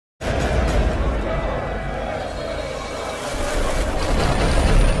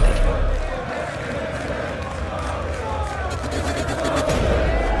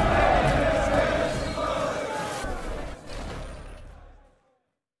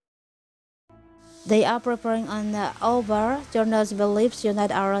They are preparing on the over. Journals believes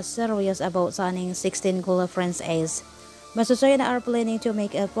United are serious about signing 16 goal French ace. Manchester United are planning to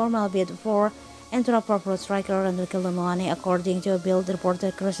make a formal bid for Inter-Pro striker Enrique Lemani, according to Bild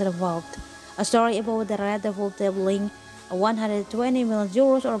reporter Christian Vogt. A story about the Red Devil tabling 120 million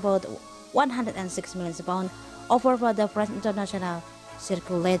euros or about 106 million pounds offer for the French international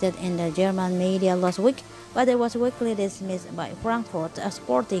circulated in the German media last week, but it was quickly dismissed by Frankfurt, a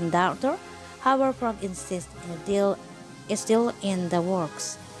sporting director. However, Frank insists the deal is still in the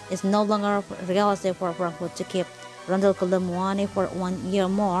works. It's no longer realistic for Frankfurt to keep Randall Colomwani for 1 year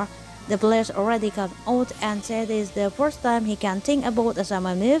more. The players already come out and said it is the first time he can think about a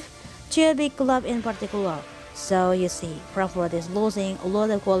summer move to a big club in particular. So you see, Frankfurt is losing a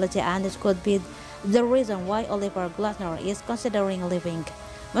lot of quality, and this could be the reason why Oliver Glasner is considering leaving.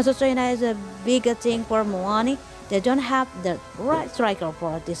 Manchester United is a big thing for Moani. They don't have the right striker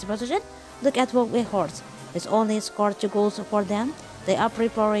for this position. Look at what Weghorst. He's only scored 2 goals for them. They are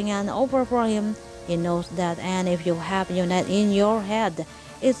preparing an offer for him. He knows that, and if you have United in your head,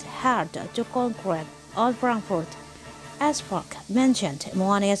 it's hard to concrete on Frankfurt. As Frank mentioned,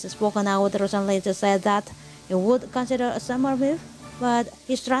 Moani has spoken out recently to say that he would consider a summer move, but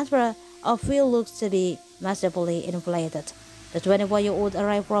his transfer fee looks to be massively inflated. The 24-year-old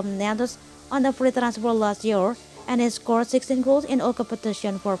arrived from Nantes on a free transfer last year, and he scored 16 goals in all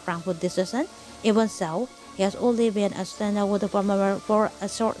competition for Frankfurt this season. Even so, he has only been a standout performer for a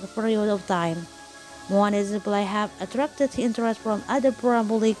short period of time. Moani's play have attracted interest from other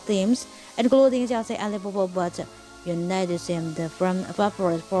Premier League teams, including Chelsea and Liverpool, but United seem the firm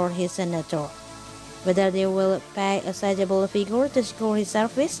favorite for his senator. Whether they will pay a sizable figure to secure his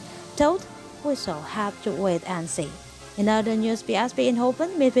service, though, we shall have to wait and see. In other news, PSV in Hopen,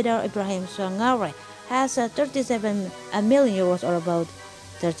 midfielder Ibrahim Sangare has 37 million euros or about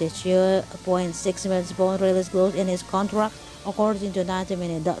 32.6 million pound release clause in his contract, according to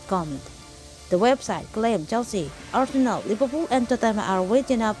 90minute.com. The website claimed Chelsea, Arsenal, Liverpool, and Tottenham are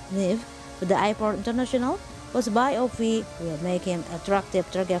waiting up move with the Ipor International, whose buyout fee will make him attractive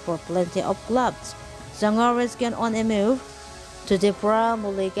target for plenty of clubs. Sangare is keen on a move to the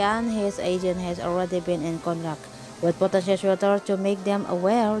Premier League, and his agent has already been in contact with potential suitors to make them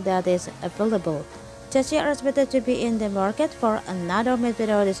aware that is available. Chelsea are expected to be in the market for another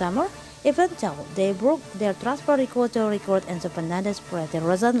midfielder this summer, even though they broke their transfer record to record Enzo Fernandez pretty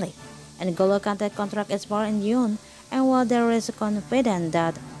recently. And N'Golo Kante's contract expires in June, and while there is confidence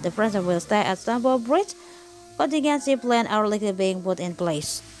that the French will stay at Stamford Bridge, contingency plans are likely being put in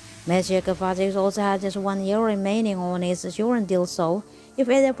place. Mathieu Kovacic also has just 1 year remaining on his insurance deal, so if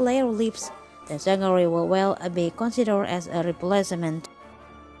either player leaves, then Sangare will well be considered as a replacement.